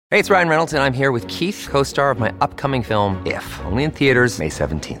Hey, it's Ryan Reynolds, and I'm here with Keith, co-star of my upcoming film, If, only in theaters May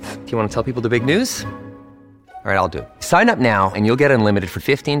 17th. Do you want to tell people the big news? All right, I'll do it. Sign up now and you'll get unlimited for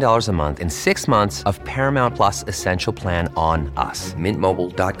 $15 a month and 6 months of Paramount Plus Essential Plan on us.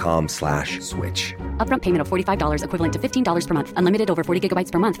 MintMobile.com/switch. Upfront payment of $45 equivalent to $15 per month. Unlimited over 40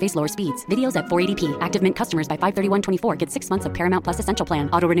 gigabytes per month. Face lower speeds. Videos at 480p. Active Mint customers by 531.24 get 6 months of Paramount Plus Essential Plan.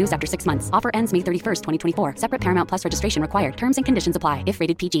 Auto renews after 6 months. Offer ends May 31st, 2024. Separate Paramount Plus registration required. Terms and conditions apply if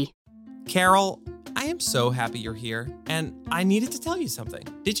rated PG. Carol, I am so happy you're here, and I needed to tell you something.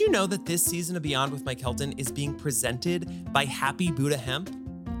 Did you know that this season of Beyond with Mike Kelton is being presented by Happy Buddha Hemp?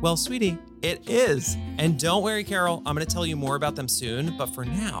 Well, sweetie, it is. And don't worry, Carol, I'm going to tell you more about them soon, but for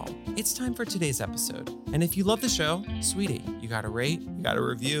now, it's time for today's episode. And if you love the show, sweetie, you got to rate, you got to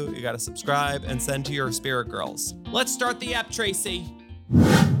review, you got to subscribe, and send to your spirit girls. Let's start the app, Tracy.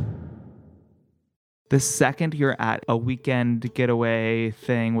 The second you're at a weekend getaway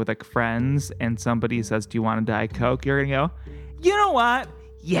thing with like friends and somebody says, "Do you want a Diet Coke?" You're gonna go, "You know what?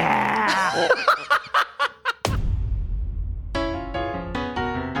 Yeah."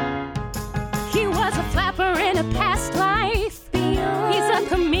 He was a flapper in a past life. He's a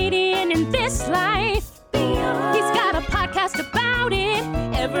comedian in this life. He's got a podcast about it.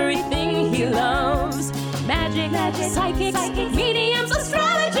 Everything he loves. Magic, psychics, mediums,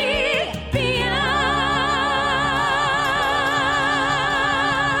 astrology. Beyond.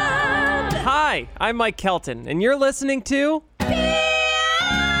 Hi, I'm Mike Kelton, and you're listening to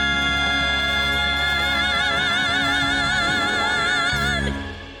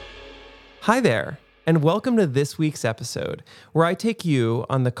Hi there, and welcome to this week's episode, where I take you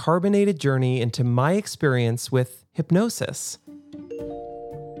on the carbonated journey into my experience with hypnosis.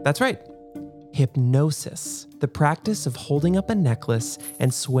 That's right, hypnosis, the practice of holding up a necklace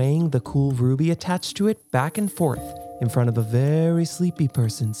and swaying the cool ruby attached to it back and forth in front of a very sleepy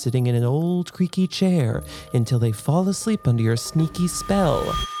person sitting in an old creaky chair until they fall asleep under your sneaky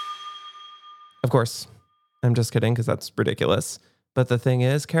spell. Of course, I'm just kidding because that's ridiculous. But the thing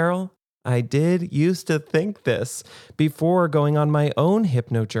is, Carol, I did used to think this before going on my own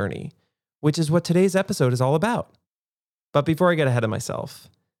hypno journey, which is what today's episode is all about. But before I get ahead of myself,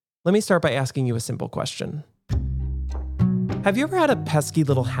 let me start by asking you a simple question. Have you ever had a pesky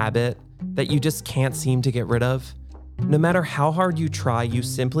little habit that you just can't seem to get rid of? No matter how hard you try, you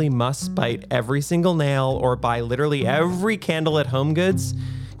simply must bite every single nail or buy literally every candle at Home Goods.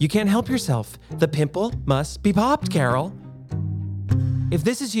 You can't help yourself. The pimple must be popped, Carol. If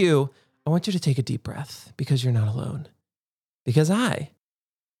this is you, I want you to take a deep breath because you're not alone. Because I,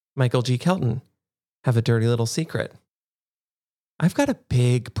 Michael G. Kelton, have a dirty little secret. I've got a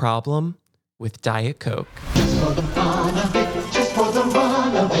big problem with Diet Coke. Just for the fun of it, just for the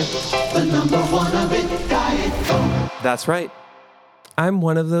run of it, the number one of it, Diet Coke. That's right. I'm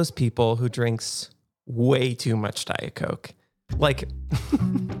one of those people who drinks way too much Diet Coke. Like,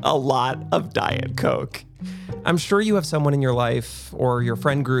 a lot of Diet Coke. I'm sure you have someone in your life or your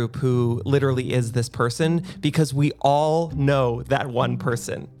friend group who literally is this person because we all know that one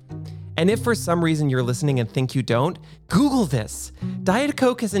person. And if for some reason you're listening and think you don't, Google this. Diet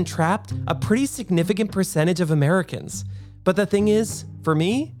Coke has entrapped a pretty significant percentage of Americans. But the thing is, for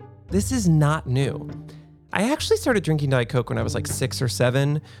me, this is not new. I actually started drinking Diet Coke when I was like 6 or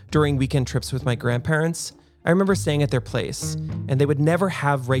 7 during weekend trips with my grandparents. I remember staying at their place, and they would never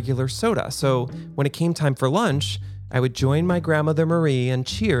have regular soda. So when it came time for lunch, I would join my grandmother Marie and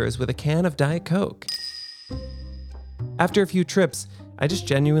cheers with a can of Diet Coke. After a few trips, I just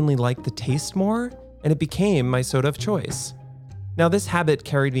genuinely liked the taste more, and it became my soda of choice. Now, this habit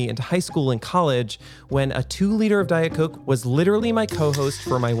carried me into high school and college when a 2-liter of Diet Coke was literally my co-host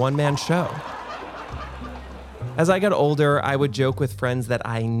for my one-man show. As I got older, I would joke with friends that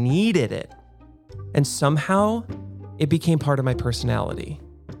I needed it. And somehow, it became part of my personality.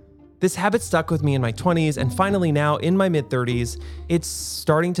 This habit stuck with me in my 20s, and finally now, in my mid-30s, it's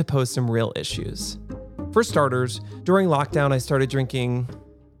starting to pose some real issues. For starters, during lockdown, I started drinking,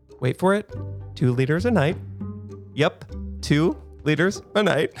 wait for it, 2 liters a night. Yep, 2 liters a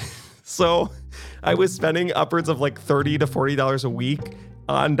night. So I was spending upwards of like $30 to $40 a week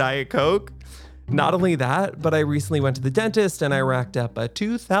on Diet Coke. Not only that, but I recently went to the dentist and I racked up a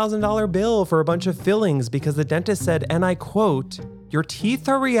 $2,000 bill for a bunch of fillings because the dentist said, and I quote, "Your teeth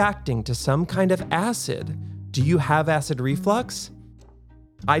are reacting to some kind of acid. Do you have acid reflux?"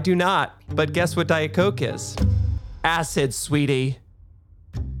 I do not, but guess what Diet Coke is? Acid, sweetie.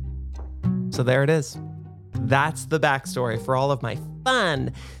 So there it is. That's the backstory for all of my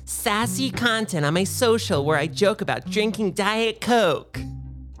fun, sassy content on my social where I joke about drinking Diet Coke.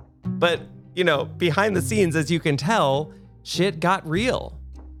 But, you know, behind the scenes, as you can tell, shit got real.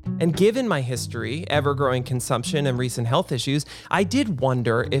 And given my history, ever-growing consumption, and recent health issues, I did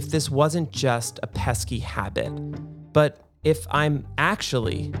wonder if this wasn't just a pesky habit, but if I'm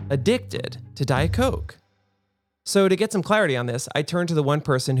actually addicted to Diet Coke. So to get some clarity on this, I turned to the one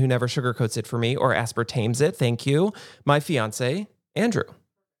person who never sugarcoats it for me or aspartames it, thank you, my fiance, Andrew.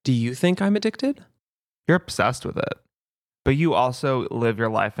 Do you think I'm addicted? You're obsessed with it. But you also live your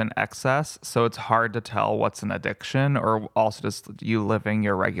life in excess, so it's hard to tell what's an addiction or also just you living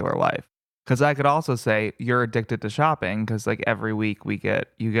your regular life. Because I could also say you're addicted to shopping because like every week you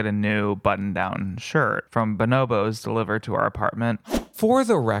get a new button-down shirt from Bonobos delivered to our apartment. For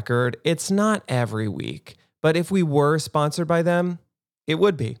the record, it's not every week, but if we were sponsored by them, it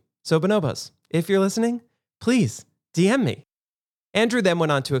would be. So Bonobos, if you're listening, please DM me. Andrew then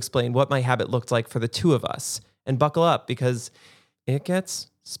went on to explain what my habit looked like for the two of us. And buckle up because it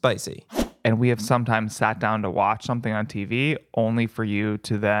gets spicy. And we have sometimes sat down to watch something on TV only for you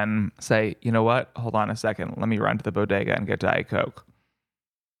to then say, you know what? Hold on a second. Let me run to the bodega and get Diet Coke.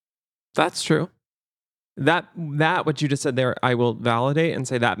 That's true. That what you just said there, I will validate and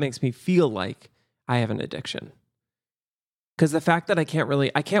say that makes me feel like I have an addiction. Because the fact that I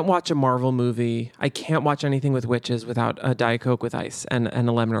can't watch a Marvel movie, I can't watch anything with witches without a Diet Coke with ice and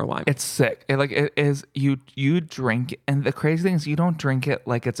a lemon or lime. It's sick. It is, you drink, and the crazy thing is you don't drink it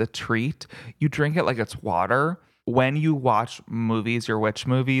like it's a treat. You drink it like it's water. When you watch movies, your witch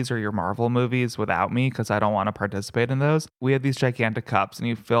movies or your Marvel movies without me, because I don't want to participate in those, we have these gigantic cups and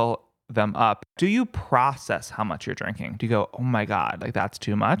you fill them up. Do you process how much you're drinking? Do you go, oh my God, like that's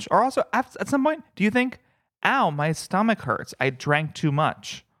too much? Or also at some point, do you think, ow, my stomach hurts, I drank too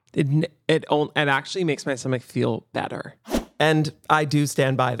much? It actually makes my stomach feel better. And I do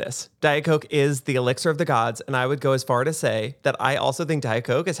stand by this. Diet Coke is the elixir of the gods, and I would go as far to say that I also think Diet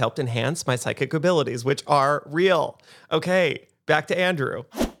Coke has helped enhance my psychic abilities, which are real. Okay, back to Andrew.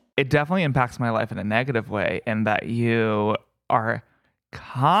 It definitely impacts my life in a negative way in that you are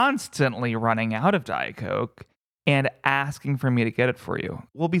constantly running out of Diet Coke and asking for me to get it for you.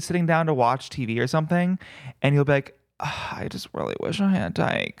 We'll be sitting down to watch TV or something, and you'll be like, I just really wish I had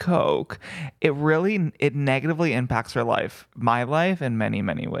Diet Coke. It negatively impacts her life, my life in many,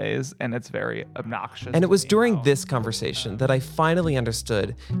 many ways, and it's very obnoxious. And it was during this conversation that I finally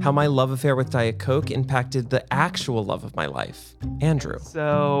understood how my love affair with Diet Coke impacted the actual love of my life, Andrew.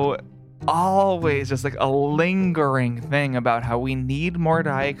 So always just like a lingering thing about how we need more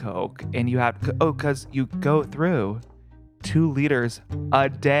Diet Coke, and you have, because you go through 2 liters a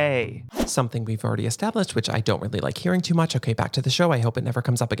day. Something we've already established, which I don't really like hearing too much. Okay, back to the show. I hope it never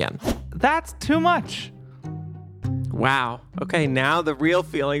comes up again. That's too much. Wow. Okay, now the real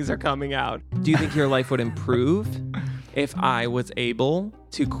feelings are coming out. Do you think your life would improve if I was able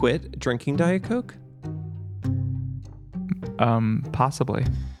to quit drinking Diet Coke? Possibly.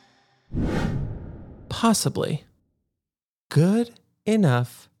 Possibly. Good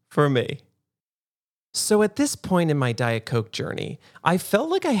enough for me. So at this point in my Diet Coke journey, I felt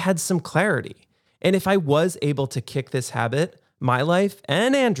like I had some clarity. And if I was able to kick this habit, my life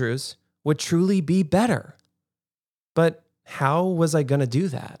and Andrew's would truly be better. But how was I going to do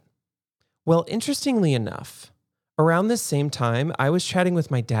that? Well, interestingly enough, around this same time, I was chatting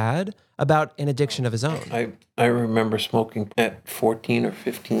with my dad about an addiction of his own. I remember smoking at 14 or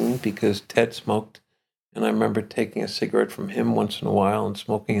 15 because Ted smoked. And I remember taking a cigarette from him once in a while and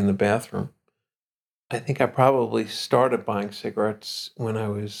smoking in the bathroom. I think I probably started buying cigarettes when I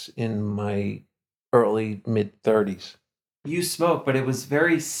was in my early, mid-30s. You smoked, but it was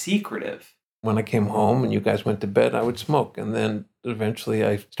very secretive. When I came home and you guys went to bed, I would smoke. And then eventually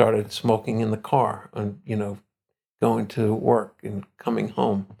I started smoking in the car and, going to work and coming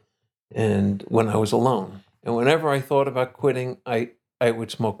home. And when I was alone. And whenever I thought about quitting, I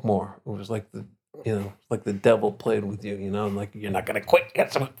would smoke more. It was like like the devil played with you, like, you're not going to quit,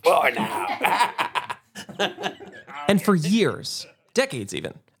 get some more now. And for years, decades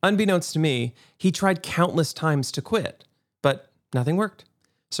even, unbeknownst to me, he tried countless times to quit, but nothing worked.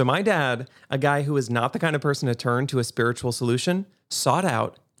 So my dad, a guy who is not the kind of person to turn to a spiritual solution, sought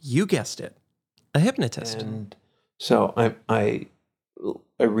out, you guessed it, a hypnotist. And so I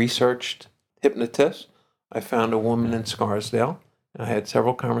researched hypnotists. I found a woman in Scarsdale. I had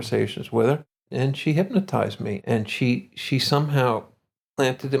several conversations with her, and she hypnotized me. And she somehow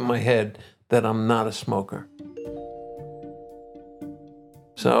planted in my head that I'm not a smoker.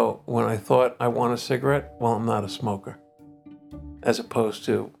 So when I thought I want a cigarette, well, I'm not a smoker. As opposed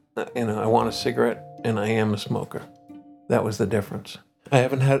to, I want a cigarette and I am a smoker. That was the difference. I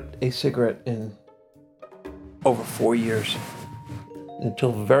haven't had a cigarette in over 4 years.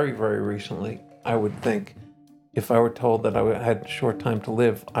 Until very, very recently, I would think if I were told that I had a short time to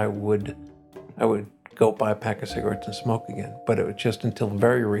live, I would go buy a pack of cigarettes and smoke again. But it was just until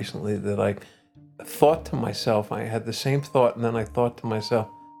very recently that I thought to myself, I had the same thought, and then I thought to myself,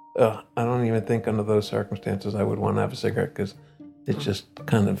 I don't even think under those circumstances I would want to have a cigarette, because it just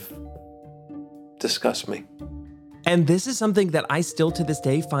kind of disgusts me. And this is something that I still to this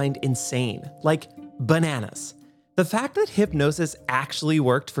day find insane, like bananas. The fact that hypnosis actually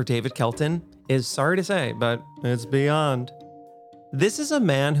worked for David Kelton is, sorry to say, but it's beyond. This is a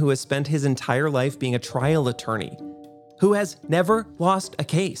man who has spent his entire life being a trial attorney, who has never lost a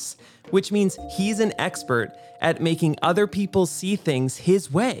case, which means he's an expert at making other people see things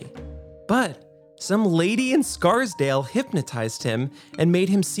his way. But some lady in Scarsdale hypnotized him and made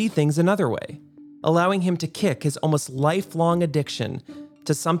him see things another way, allowing him to kick his almost lifelong addiction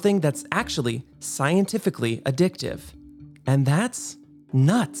to something that's actually scientifically addictive. And that's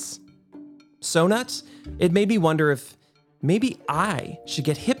nuts. So nuts, it made me wonder if maybe I should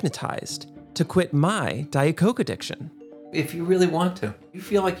get hypnotized to quit my Diet Coke addiction. If you really want to, you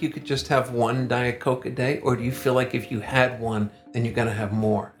feel like you could just have one Diet Coke a day, or do you feel like if you had one, then you're gonna have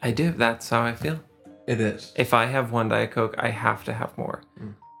more? I do. That's how I feel. It is. If I have one Diet Coke, I have to have more.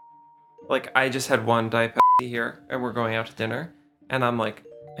 Like, I just had one Diet Pepsi here, and we're going out to dinner, and I'm like,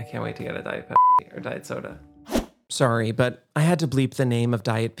 I can't wait to get a Diet Pepsi or Diet Soda. Sorry, but I had to bleep the name of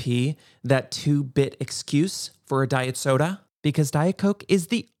Diet P, that 2-bit excuse for a diet soda, because Diet Coke is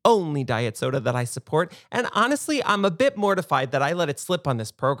the only diet soda that I support, and honestly, I'm a bit mortified that I let it slip on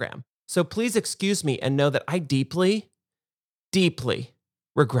this program. So please excuse me and know that I deeply, deeply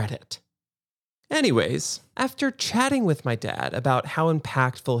regret it. Anyways, after chatting with my dad about how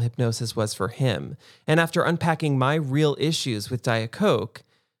impactful hypnosis was for him, and after unpacking my real issues with Diet Coke,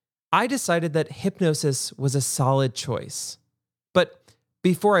 I decided that hypnosis was a solid choice. But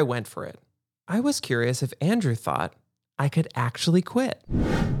before I went for it, I was curious if Andrew thought I could actually quit.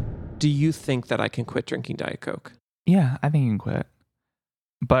 Do you think that I can quit drinking Diet Coke? Yeah, I think you can quit.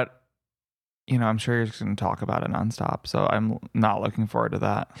 But, I'm sure you're just going to talk about it nonstop. So I'm not looking forward to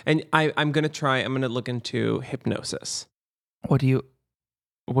that. And I'm going to look into hypnosis. What do you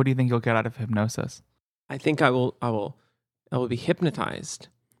think you'll get out of hypnosis? I think I will be hypnotized.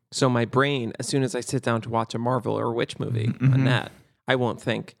 So my brain, as soon as I sit down to watch a Marvel or a witch movie on that, I won't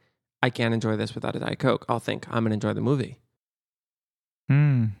think, I can't enjoy this without a Diet Coke. I'll think, I'm going to enjoy the movie.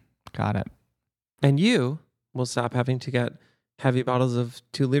 Got it. And you will stop having to get heavy bottles of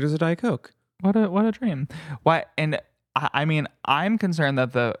 2 liters of Diet Coke. What a dream. Why? And I mean, I'm concerned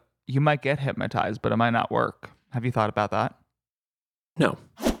that you might get hypnotized, but it might not work. Have you thought about that? No.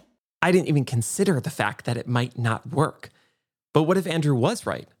 I didn't even consider the fact that it might not work. But what if Andrew was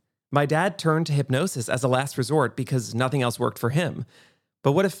right? My dad turned to hypnosis as a last resort because nothing else worked for him.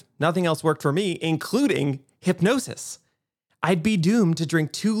 But what if nothing else worked for me, including hypnosis? I'd be doomed to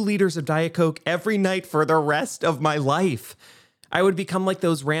drink 2 liters of Diet Coke every night for the rest of my life. I would become like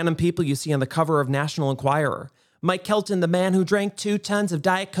those random people you see on the cover of National Enquirer. Mike Kelton, the man who drank 2 tons of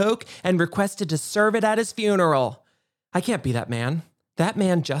Diet Coke and requested to serve it at his funeral. I can't be that man. That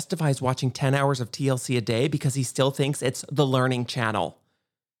man justifies watching 10 hours of TLC a day because he still thinks it's the Learning Channel.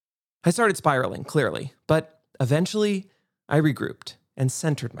 I started spiraling, clearly, but eventually I regrouped and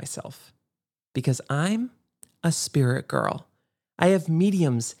centered myself because I'm a spirit girl. I have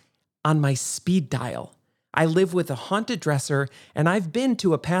mediums on my speed dial. I live with a haunted dresser, and I've been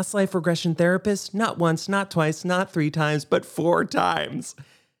to a past life regression therapist not once, not twice, not 3 times, but 4 times.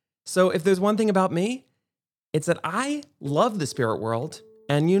 So if there's one thing about me, it's that I love the spirit world,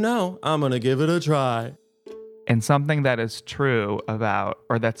 and I'm going to give it a try. And something that is true about,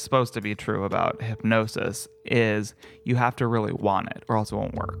 or that's supposed to be true about hypnosis, is you have to really want it or else it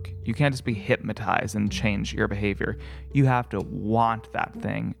won't work. You can't just be hypnotized and change your behavior. You have to want that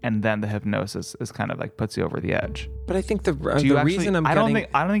thing, and then the hypnosis is kind of like puts you over the edge. But I think I don't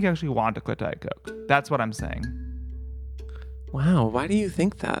think you actually want to quit Diet Coke. That's what I'm saying. Wow, why do you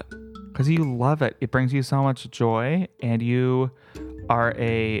think that? Because you love it. It brings you so much joy, and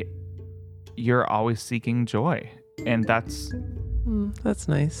you're always seeking joy, and that's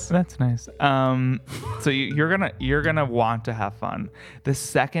nice. That's nice. So you're gonna want to have fun. The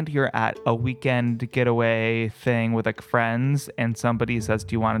second you're at a weekend getaway thing with like friends, and somebody says,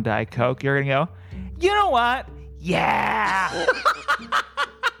 "Do you want a Diet Coke?" You're gonna go, "You know what? Yeah."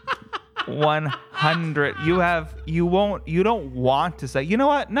 100. You don't want to say, "You know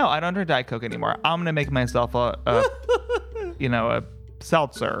what? No, I don't drink Diet Coke anymore. I'm gonna make myself a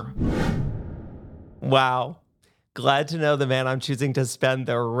seltzer." Wow. Glad to know the man I'm choosing to spend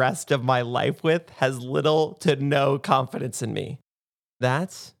the rest of my life with has little to no confidence in me.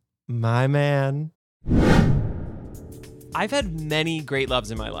 That's my man. I've had many great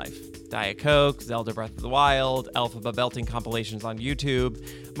loves in my life. Diet Coke, Zelda Breath of the Wild, Elphaba belting compilations on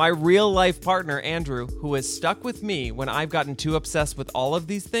YouTube. My real life partner, Andrew, who has stuck with me when I've gotten too obsessed with all of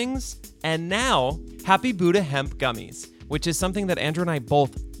these things. And now, Happy Buddha Hemp Gummies, which is something that Andrew and I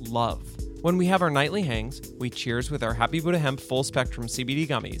both love. When we have our nightly hangs, we cheers with our Happy Buddha Hemp full spectrum CBD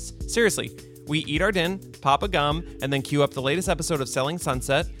gummies. Seriously, we eat our din, pop a gum, and then queue up the latest episode of Selling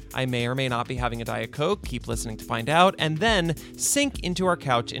Sunset. I may or may not be having a Diet Coke, keep listening to find out, and then sink into our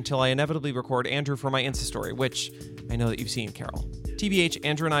couch until I inevitably record Andrew for my Insta story, which I know that you've seen, Carol. TBH,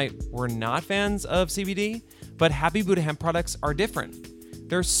 Andrew and I were not fans of CBD, but Happy Buddha Hemp products are different.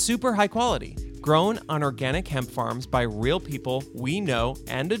 They're super high quality, grown on organic hemp farms by real people we know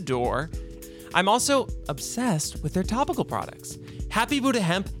and adore. I'm also obsessed with their topical products. Happy Buddha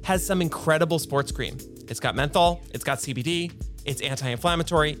Hemp has some incredible sports cream. It's got menthol, it's got CBD, it's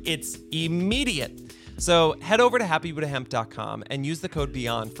anti-inflammatory, it's immediate. So head over to happybuddhahemp.com and use the code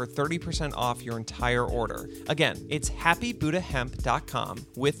BEYOND for 30% off your entire order. Again, it's happybuddhahemp.com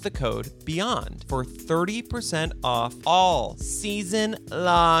with the code BEYOND for 30% off all season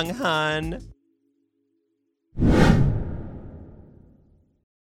long, hun.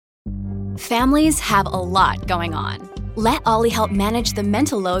 Families have a lot going on. Let Ollie help manage the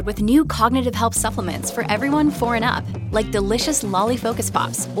mental load with new cognitive help supplements for everyone 4 and up, like delicious Lolly Focus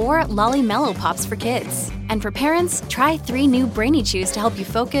Pops or Lolly Mellow Pops for kids. And for parents, try 3 new Brainy Chews to help you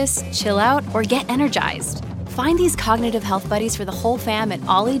focus, chill out, or get energized. Find these cognitive health buddies for the whole fam at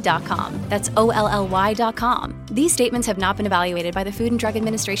ollie.com. That's OLLY.com. These statements have not been evaluated by the Food and Drug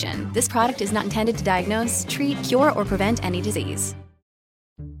Administration. This product is not intended to diagnose, treat, cure, or prevent any disease.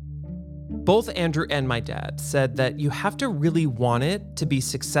 Both Andrew and my dad said that you have to really want it to be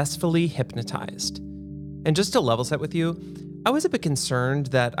successfully hypnotized. And just to level set with you, I was a bit concerned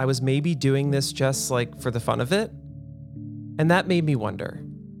that I was maybe doing this just like for the fun of it. And that made me wonder,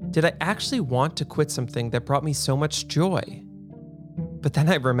 did I actually want to quit something that brought me so much joy? But then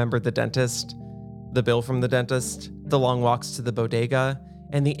I remembered the dentist, the bill from the dentist, the long walks to the bodega,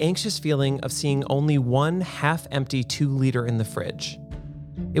 and the anxious feeling of seeing only one half-empty 2-liter in the fridge.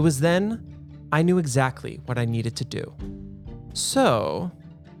 It was then I knew exactly what I needed to do. So,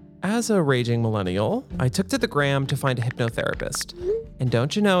 as a raging millennial, I took to the gram to find a hypnotherapist. And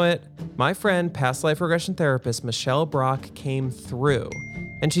don't you know it, my friend, past life regression therapist Michelle Brock came through,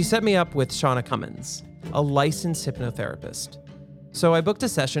 and she set me up with Shauna Cummins, a licensed hypnotherapist. So I booked a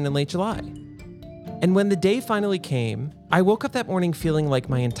session in late July. And when the day finally came, I woke up that morning feeling like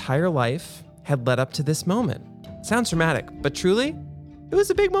my entire life had led up to this moment. Sounds dramatic, but truly, it was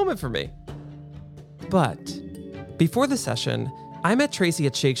a big moment for me. But before the session, I met Tracy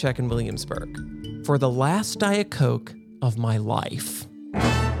at Shake Shack in Williamsburg for the last Diet Coke of my life.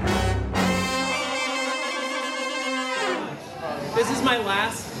 This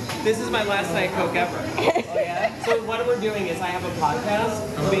is my last Diet Coke ever. Oh yeah? So what we're doing is I have a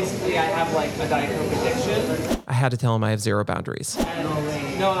podcast. Basically, I have like a Diet Coke addiction. I had to tell him I have zero boundaries.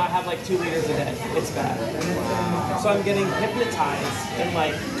 No, I have like 2 liters a day. It's bad. So I'm getting hypnotized in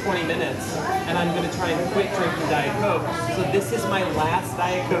like 20 minutes, and I'm going to try and quit drinking Diet Coke. So this is my last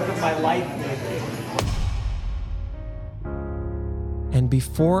Diet Coke of my life. And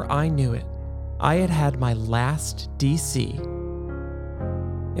before I knew it, I had had my last DC.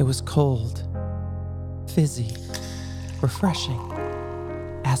 It was cold, fizzy, refreshing,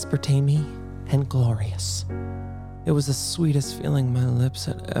 aspartame-y, and glorious. It was the sweetest feeling my lips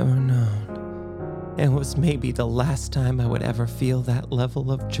had ever known. And it was maybe the last time I would ever feel that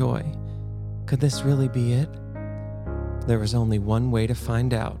level of joy. Could this really be it? There was only one way to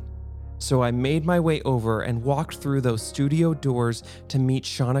find out. So I made my way over and walked through those studio doors to meet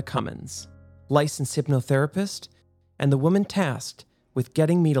Shauna Cummins, licensed hypnotherapist, and the woman tasked with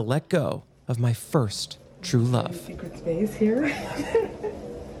getting me to let go of my first true love. Secret space here.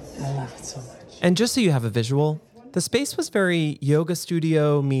 I love it so much. And just so you have a visual, the space was very yoga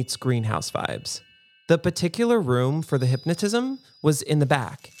studio meets greenhouse vibes. The particular room for the hypnotism was in the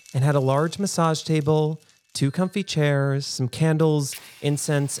back and had a large massage table, 2 comfy chairs, some candles,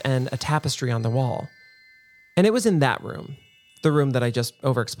 incense, and a tapestry on the wall. And it was in that room, the room that I just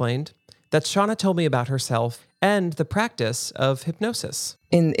over-explained, that Shauna told me about herself and the practice of hypnosis.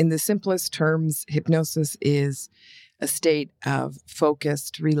 In the simplest terms, hypnosis is a state of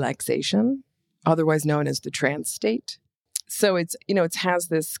focused relaxation, otherwise known as the trance state. So it has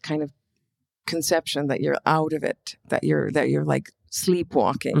this kind of conception that you're out of it, that you're like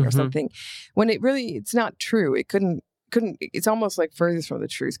sleepwalking or something, when it's not true. It couldn't, it's almost like furthest from the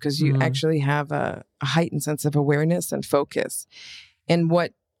truth, because you actually have a heightened sense of awareness and focus. And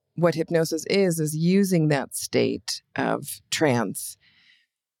what what hypnosis is using that state of trance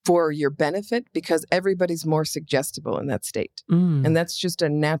for your benefit, because everybody's more suggestible in that state. And that's just a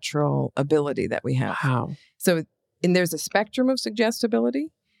natural ability that we have. Wow. So, and there's a spectrum of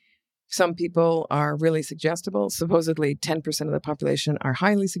suggestibility. Some people are really suggestible. Supposedly 10% of the population are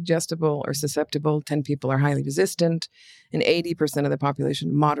highly suggestible or susceptible. 10 people are highly resistant, and 80% of the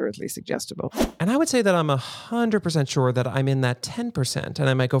population moderately suggestible. And I would say that I'm 100% sure that I'm in that 10%. And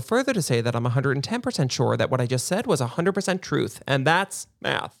I might go further to say that I'm 110% sure that what I just said was 100% truth. And that's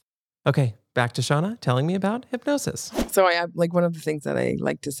math. Okay, back to Shauna telling me about hypnosis. So I have, like, one of the things that I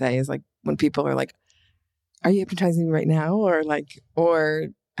like to say is, like, when people are like, are you hypnotizing me right now? Or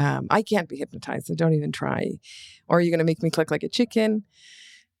I can't be hypnotized, so don't even try. Or are you going to make me click like a chicken?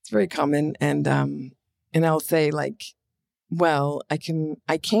 It's very common. And I'll say, like, well, I can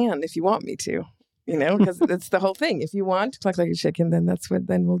if you want me to, because that's the whole thing. If you want to cluck like a chicken, then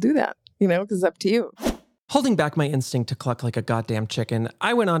then we'll do that, because it's up to you. Holding back my instinct to cluck like a goddamn chicken,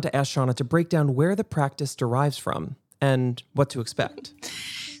 I went on to ask Shauna to break down where the practice derives from and what to expect.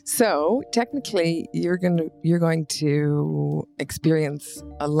 So technically, you're going to experience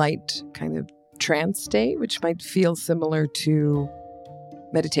a light kind of trance state, which might feel similar to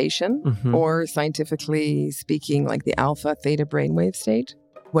meditation, or scientifically speaking, like the alpha theta brainwave state.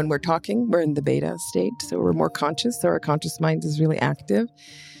 When we're talking, we're in the beta state, so we're more conscious. So our conscious mind is really active.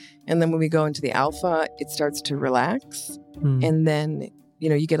 And then when we go into the alpha, it starts to relax. And then,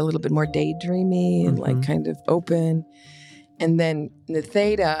 you get a little bit more daydreamy and like kind of open. And then in the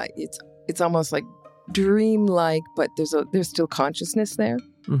theta, it's almost like dream-like, but there's still consciousness there.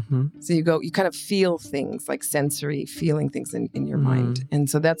 So you kind of feel things, like sensory feeling things in your mind. And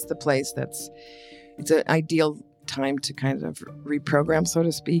so that's the place it's an ideal time to kind of reprogram, so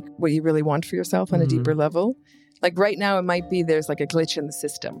to speak, what you really want for yourself on a deeper level. Like right now, it might be there's like a glitch in the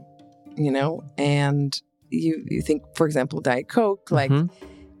system, and you think, for example, Diet Coke, like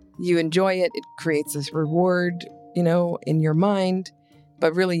you enjoy it, it creates this reward, in your mind,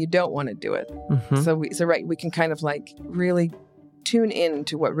 but really you don't want to do it. So we can kind of like really tune in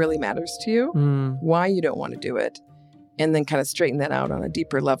to what really matters to you, why you don't want to do it, and then kind of straighten that out on a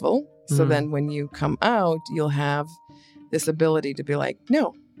deeper level. So then when you come out, you'll have this ability to be like,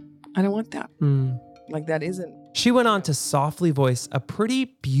 no, I don't want that. Like that isn't. She went on to softly voice a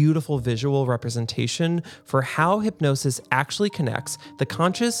pretty beautiful visual representation for how hypnosis actually connects the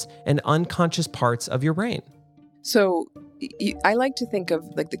conscious and unconscious parts of your brain. So I like to think of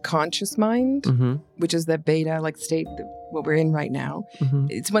like the conscious mind, which is the beta like state, what we're in right now.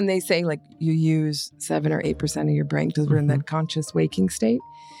 It's when they say like you use 7 or 8% of your brain because we're in that conscious waking state.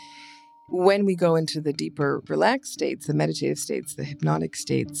 When we go into the deeper relaxed states, the meditative states, the hypnotic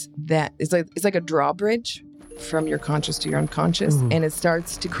states, that is it's like a drawbridge from your conscious to your unconscious, and it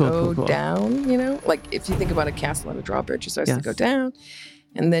starts to go down, like if you think about a castle on a drawbridge, it starts to go down.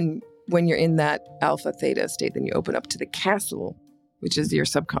 And then when you're in that alpha theta state, then you open up to the castle, which is your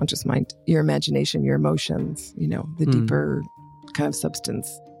subconscious mind, your imagination, your emotions, the deeper kind of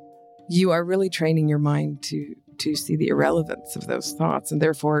substance. You are really training your mind to see the irrelevance of those thoughts, and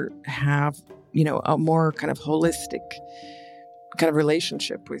therefore have, a more kind of holistic kind of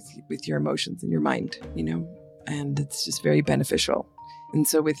relationship with your emotions and your mind, and it's just very beneficial. And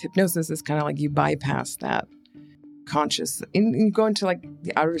so with hypnosis, it's kind of like you bypass that conscious and you go into like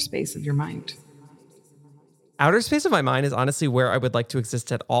the outer space of your mind. Outer space of my mind is honestly where I would like to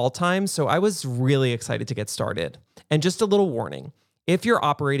exist at all times, so I was really excited to get started. And just a little warning, if you're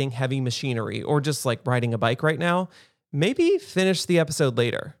operating heavy machinery or just like riding a bike right now, maybe finish the episode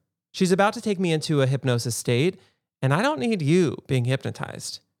later. She's about to take me into a hypnosis state, and I don't need you being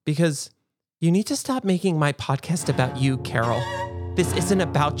hypnotized because you need to stop making my podcast about you, Carol. This isn't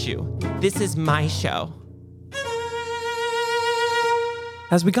about you. This is my show.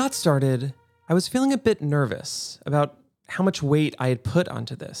 As we got started, I was feeling a bit nervous about how much weight I had put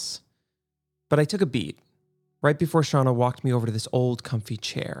onto this. But I took a beat right before Shauna walked me over to this old comfy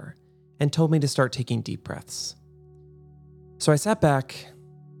chair and told me to start taking deep breaths. So I sat back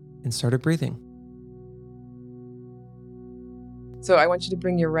and started breathing. So I want you to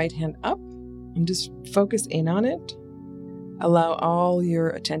bring your right hand up and just focus in on it. Allow all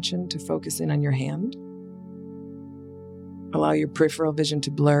your attention to focus in on your hand. Allow your peripheral vision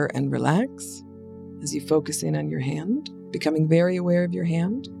to blur and relax as you focus in on your hand, becoming very aware of your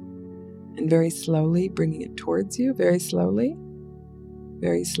hand, and very slowly bringing it towards you, very slowly,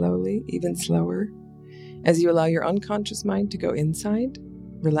 even slower, as you allow your unconscious mind to go inside,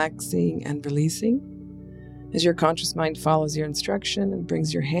 relaxing and releasing. As your conscious mind follows your instruction and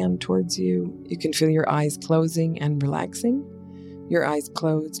brings your hand towards you, you can feel your eyes closing and relaxing. Your eyes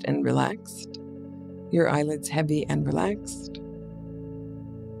closed and relaxed. Your eyelids heavy and relaxed.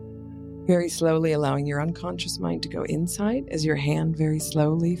 Very slowly allowing your unconscious mind to go inside as your hand very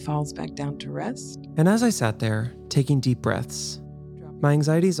slowly falls back down to rest. And as I sat there, taking deep breaths, my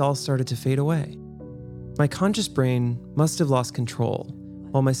anxieties all started to fade away. My conscious brain must have lost control,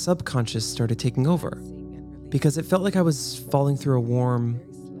 while my subconscious started taking over, because it felt like I was falling through a warm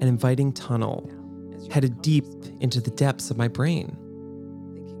and inviting tunnel, headed deep into the depths of my brain.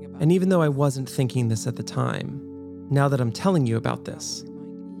 And even though I wasn't thinking this at the time, now that I'm telling you about this,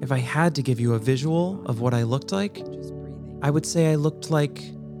 if I had to give you a visual of what I looked like, I would say I looked like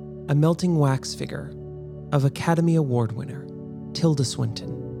a melting wax figure of Academy Award winner Tilda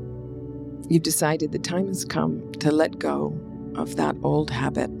Swinton. You've decided the time has come to let go of that old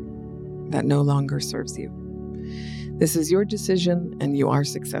habit that no longer serves you. This is your decision and you are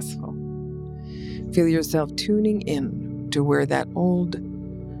successful. Feel yourself tuning in to where that old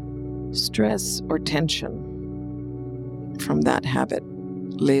stress or tension from that habit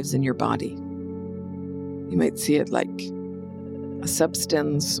lives in your body. You might see it like a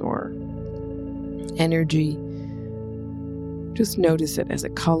substance or energy. Just notice it as a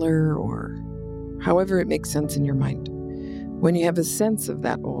color or however it makes sense in your mind. When you have a sense of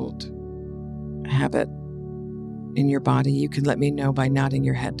that old habit in your body, you can let me know by nodding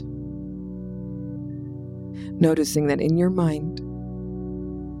your head. Noticing that in your mind,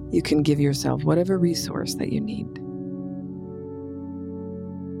 you can give yourself whatever resource that you need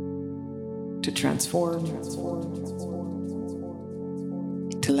to transform,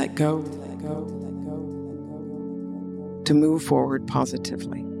 to let go, to move forward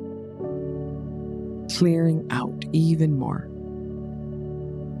positively, clearing out even more,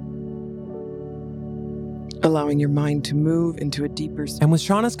 allowing your mind to move into a deeper space. And with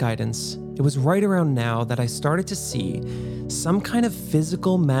Shauna's guidance, it was right around now that I started to see some kind of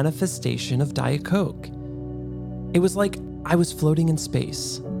physical manifestation of Diet Coke. It was like I was floating in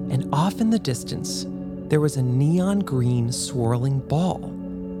space, and off in the distance, there was a neon green swirling ball.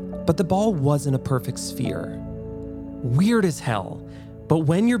 But the ball wasn't a perfect sphere. Weird as hell, but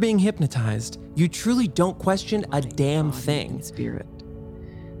when you're being hypnotized, you truly don't question a damn thing. Spirit.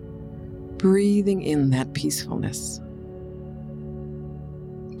 Breathing in that peacefulness.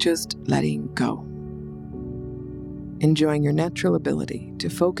 Just letting go. Enjoying your natural ability to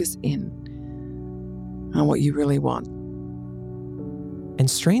focus in on what you really want. And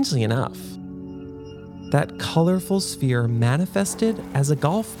strangely enough, that colorful sphere manifested as a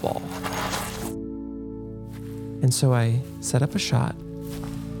golf ball. And so I set up a shot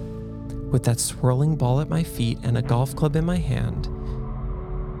with that swirling ball at my feet and a golf club in my hand.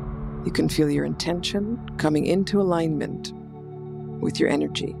 You can feel your intention coming into alignment with your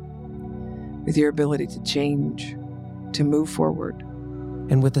energy, with your ability to change, to move forward.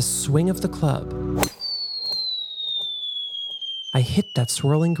 And with a swing of the club, I hit that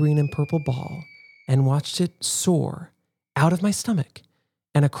swirling green and purple ball and watched it soar out of my stomach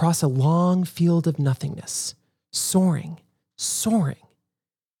and across a long field of nothingness, soaring,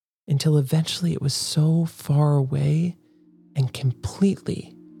 until eventually it was so far away and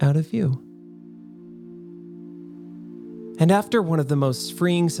completely out of view. And after one of the most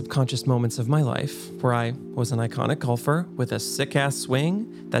freeing subconscious moments of my life, where I was an iconic golfer with a sick-ass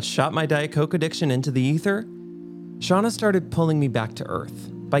swing that shot my Diet Coke addiction into the ether, Shauna started pulling me back to earth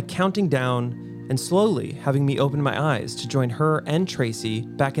by counting down and slowly having me open my eyes to join her and Tracy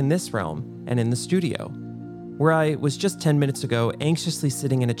back in this realm and in the studio, where I was just 10 minutes ago anxiously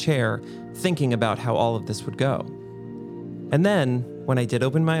sitting in a chair thinking about how all of this would go. And then, when I did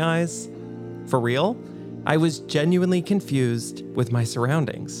open my eyes, for real, I was genuinely confused with my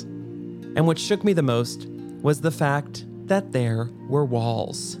surroundings. And what shook me the most was the fact that there were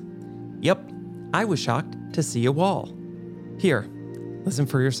walls. Yep, I was shocked to see a wall. Here, listen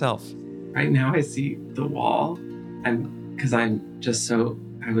for yourself. Right now I see the wall, and because I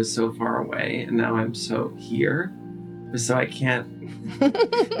was so far away, and now I'm so here, so I can't.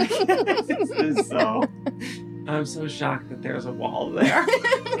 I'm so shocked that there's a wall there.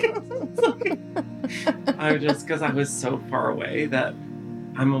 I'm just, because I was so far away that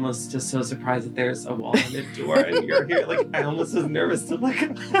I'm almost just so surprised that there's a wall and a door and you're here. Like, I almost was nervous to look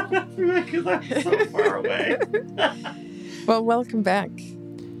because I'm so far away. Well, welcome back.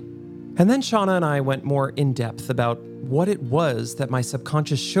 And then Shauna and I went more in depth about what it was that my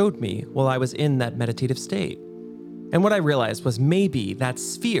subconscious showed me while I was in that meditative state. And what I realized was maybe that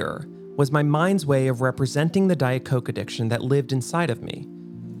sphere was my mind's way of representing the Diet Coke addiction that lived inside of me.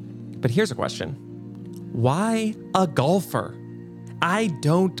 But here's a question. Why a golfer? I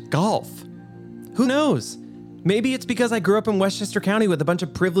don't golf. Who knows? Maybe it's because I grew up in Westchester County with a bunch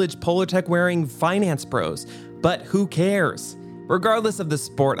of privileged Polartec wearing finance bros, but who cares? Regardless of the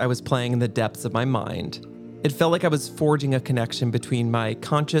sport I was playing in the depths of my mind, it felt like I was forging a connection between my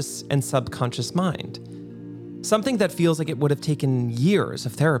conscious and subconscious mind. Something that feels like it would have taken years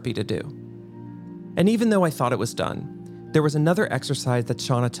of therapy to do. And even though I thought it was done, there was another exercise that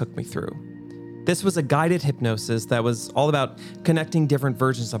Shauna took me through. This was a guided hypnosis that was all about connecting different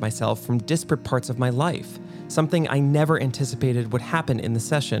versions of myself from disparate parts of my life, something I never anticipated would happen in the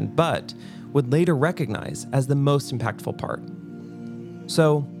session, but would later recognize as the most impactful part.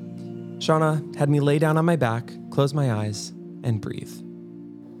 So, Shauna had me lay down on my back, close my eyes, and breathe.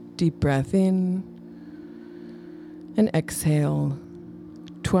 Deep breath in and exhale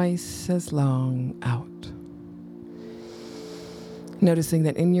twice as long out. Noticing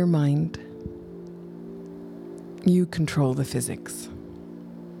that in your mind, you control the physics.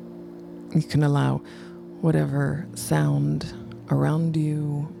 You can allow whatever sound around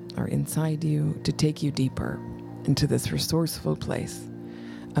you or inside you to take you deeper into this resourceful place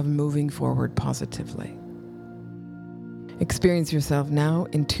of moving forward positively. Experience yourself now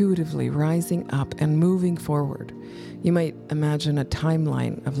intuitively rising up and moving forward. You might imagine a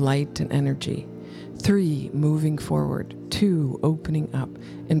timeline of light and energy. 3, moving forward. 2, opening up.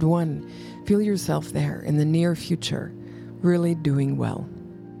 And 1, feel yourself there in the near future, really doing well.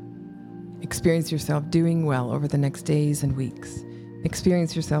 Experience yourself doing well over the next days and weeks.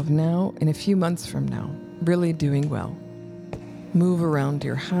 Experience yourself now and a few months from now, really doing well. Move around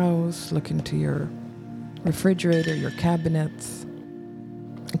your house, look into your refrigerator, your cabinets.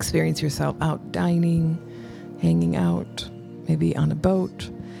 Experience yourself out dining, hanging out, maybe on a boat.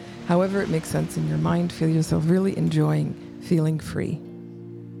 However it makes sense in your mind, feel yourself really enjoying feeling free.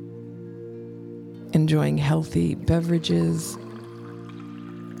 Enjoying healthy beverages,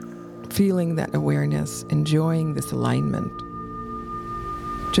 feeling that awareness, enjoying this alignment.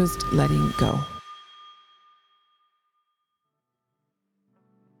 Just letting go.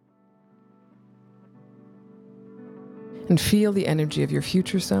 And feel the energy of your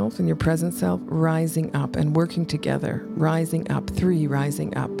future self and your present self rising up and working together. Rising up. 3,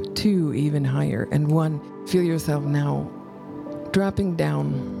 rising up. 2, even higher. And 1, feel yourself now dropping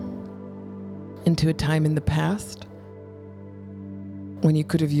down into a time in the past when you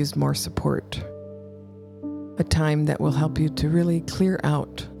could have used more support. A time that will help you to really clear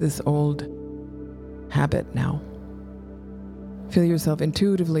out this old habit now. Feel yourself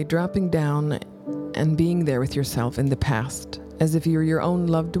intuitively dropping down and being there with yourself in the past, as if you're your own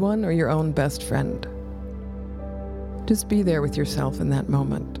loved one or your own best friend. Just be there with yourself in that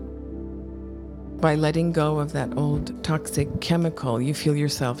moment. By letting go of that old toxic chemical, you feel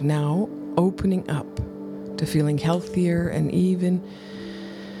yourself now opening up to feeling healthier and even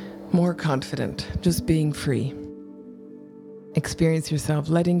more confident, just being free. Experience yourself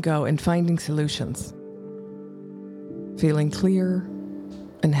letting go and finding solutions. Feeling clear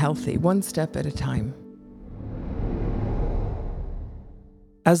and healthy, one step at a time.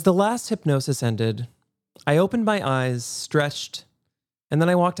 As the last hypnosis ended, I opened my eyes, stretched, and then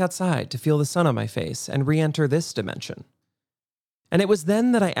I walked outside to feel the sun on my face and re-enter this dimension. And it was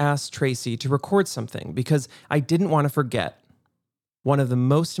then that I asked Tracy to record something because I didn't want to forget one of the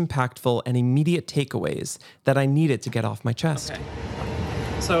most impactful and immediate takeaways that I needed to get off my chest. Okay.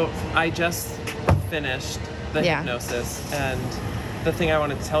 So I just finished the hypnosis, and the thing I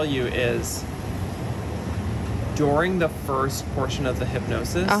want to tell you is during the first portion of the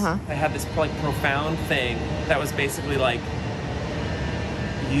hypnosis, I had this like profound thing that was basically like,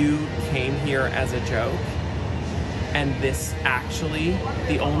 you came here as a joke, and this actually,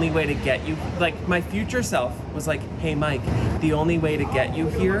 the only way to get you, like my future self was like, hey Mike, the only way to get you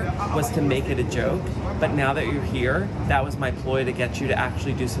here was to make it a joke, but now that you're here, that was my ploy to get you to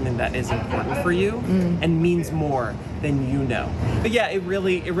actually do something that is important for you and means more than you know. But yeah, it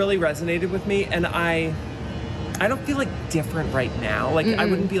really resonated with me, and I don't feel like different right now. Like I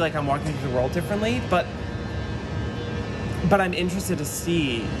wouldn't be like I'm walking through the world differently, but I'm interested to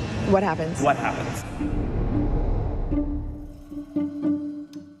see what happens.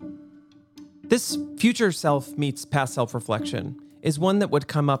 This future self meets past self-reflection is one that would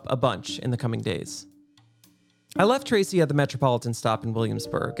come up a bunch in the coming days. I left Tracy at the Metropolitan stop in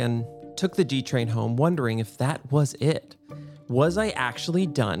Williamsburg and took the D train home wondering if that was it. Was I actually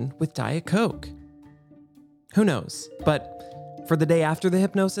done with Diet Coke? Who knows? But for the day after the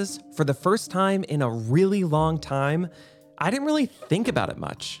hypnosis, for the first time in a really long time, I didn't really think about it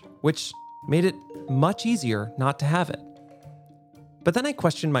much, which made it much easier not to have it. But then I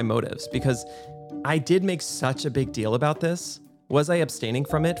questioned my motives because I did make such a big deal about this. Was I abstaining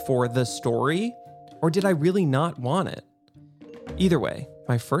from it for the story? Or did I really not want it? Either way,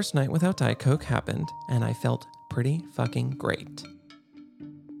 my first night without Diet Coke happened, and I felt pretty fucking great.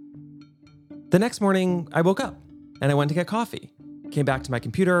 The next morning, I woke up and I went to get coffee. Came back to my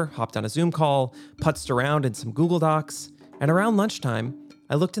computer, hopped on a Zoom call, putzed around in some Google Docs, and around lunchtime,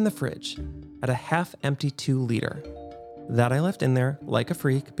 I looked in the fridge at a half-empty 2-liter that I left in there like a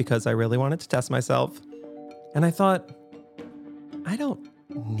freak because I really wanted to test myself. And I thought, I don't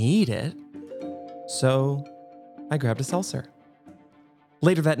need it. So I grabbed a seltzer.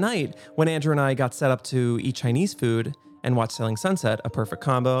 Later that night, when Andrew and I got set up to eat Chinese food and watch Selling Sunset, a perfect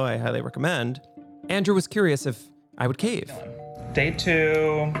combo I highly recommend, Andrew was curious if I would cave. Day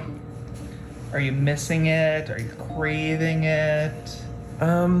 2. Are you missing it? Are you craving it?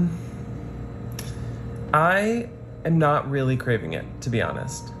 I am not really craving it, to be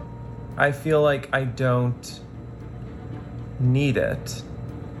honest. I feel like I don't need it.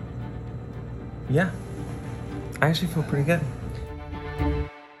 Yeah, I actually feel pretty good.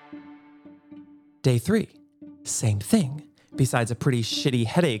 Day 3, same thing. Besides a pretty shitty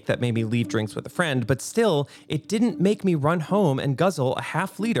headache that made me leave drinks with a friend, but still, it didn't make me run home and guzzle a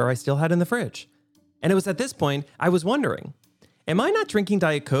half-liter I still had in the fridge. And it was at this point I was wondering, am I not drinking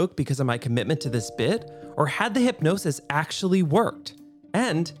Diet Coke because of my commitment to this bit, or had the hypnosis actually worked?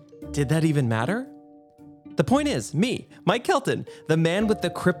 And did that even matter? The point is, me, Mike Kelton, the man with the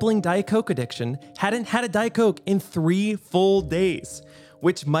crippling Diet Coke addiction, hadn't had a Diet Coke in 3 full days,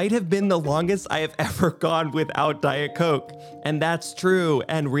 which might have been the longest I have ever gone without Diet Coke. And that's true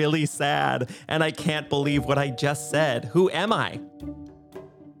and really sad, and I can't believe what I just said. Who am I?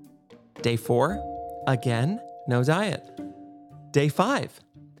 Day 4, again, no diet. Day 5,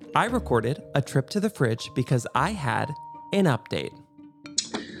 I recorded a trip to the fridge because I had an update.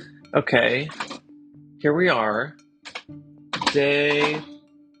 Okay, here we are, day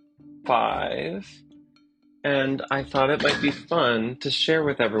 5, and I thought it might be fun to share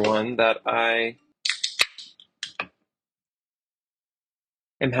with everyone that I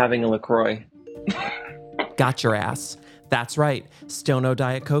am having a LaCroix. Got your ass. That's right, still no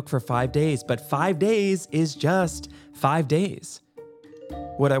Diet Coke for 5 days, but 5 days is just 5 days.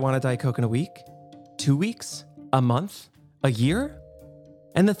 Would I want a Diet Coke in a week? 2 weeks? A month? A year?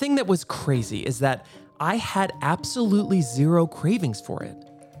 And the thing that was crazy is that I had absolutely zero cravings for it.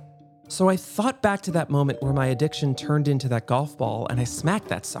 So I thought back to that moment where my addiction turned into that golf ball and I smacked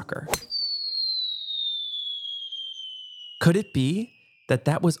that sucker. Could it be that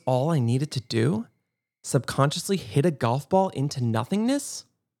that was all I needed to do? Subconsciously hit a golf ball into nothingness?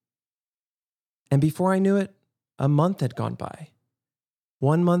 And before I knew it, a month had gone by.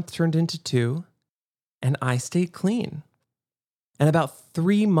 1 month turned into 2, and I stayed clean. And about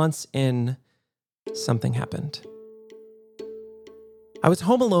 3 months in, something happened. I was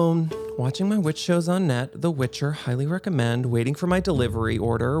home alone, watching my witch shows on net, The Witcher, highly recommend, waiting for my delivery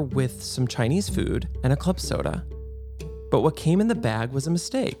order with some Chinese food and a club soda. But what came in the bag was a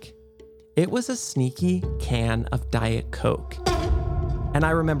mistake. It was a sneaky can of Diet Coke. And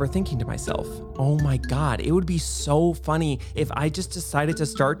I remember thinking to myself, oh my God, it would be so funny if I just decided to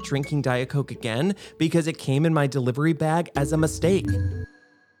start drinking Diet Coke again because it came in my delivery bag as a mistake.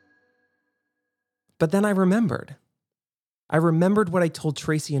 But then I remembered what I told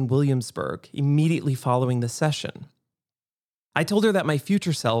Tracy in Williamsburg immediately following the session. I told her that my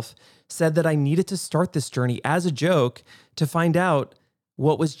future self said that I needed to start this journey as a joke to find out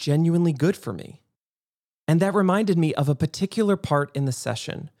what was genuinely good for me. And that reminded me of a particular part in the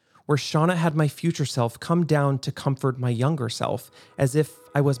session where Shauna had my future self come down to comfort my younger self as if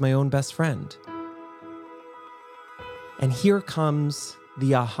I was my own best friend. And here comes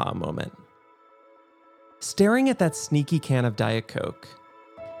the aha moment. Staring at that sneaky can of Diet Coke,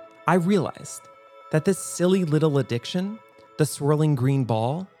 I realized that this silly little addiction, the swirling green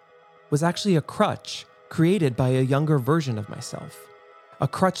ball, was actually a crutch created by a younger version of myself. A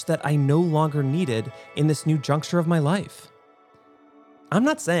crutch that I no longer needed in this new juncture of my life. I'm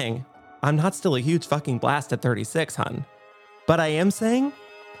not saying I'm not still a huge fucking blast at 36, hun. But I am saying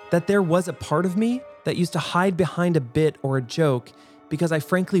that there was a part of me that used to hide behind a bit or a joke because I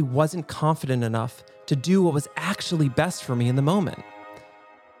frankly wasn't confident enough to do what was actually best for me in the moment.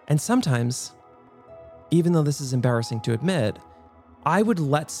 And sometimes, even though this is embarrassing to admit, I would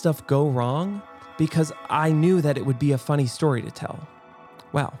let stuff go wrong because I knew that it would be a funny story to tell.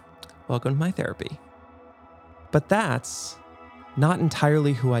 Wow, welcome to my therapy. But that's not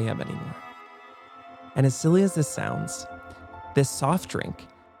entirely who I am anymore. And as silly as this sounds, this soft drink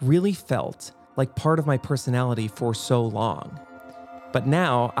really felt like part of my personality for so long. But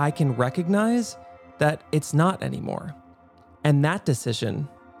now I can recognize that it's not anymore. And that decision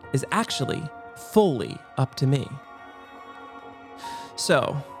is actually fully up to me.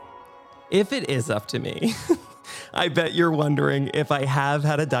 So, if it is up to me, I bet you're wondering if I have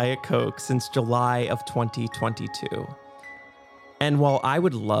had a Diet Coke since July of 2022. And while I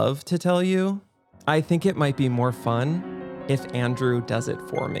would love to tell you, I think it might be more fun if Andrew does it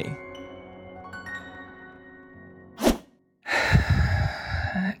for me.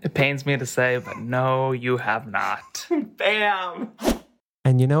 It pains me to say, but no, you have not. Bam!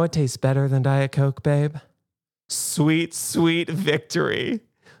 And you know what tastes better than Diet Coke, babe? Sweet, sweet victory.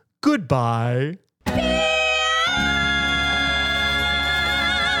 Goodbye.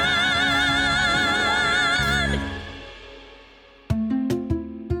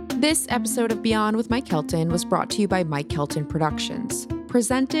 This episode of Beyond with Mike Kelton was brought to you by Mike Kelton Productions,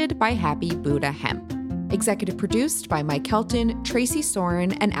 presented by Happy Buddha Hemp. Executive produced by Mike Kelton, Tracy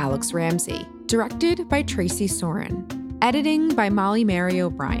Soren, and Alex Ramsey. Directed by Tracy Soren. Editing by Molly Mary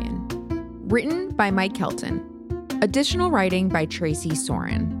O'Brien. Written by Mike Kelton. Additional writing by Tracy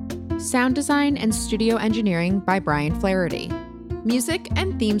Soren. Sound design and studio engineering by Brian Flaherty. Music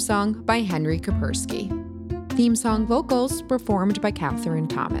and theme song by Henry Kapersky. Theme song vocals performed by Catherine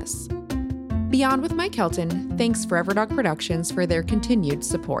Thomas. Beyond with Mike Kelton thanks Forever Dog Productions for their continued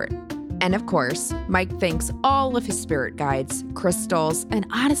support. And of course, Mike thanks all of his spirit guides, crystals, and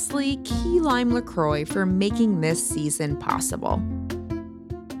honestly, Key Lime LaCroix for making this season possible.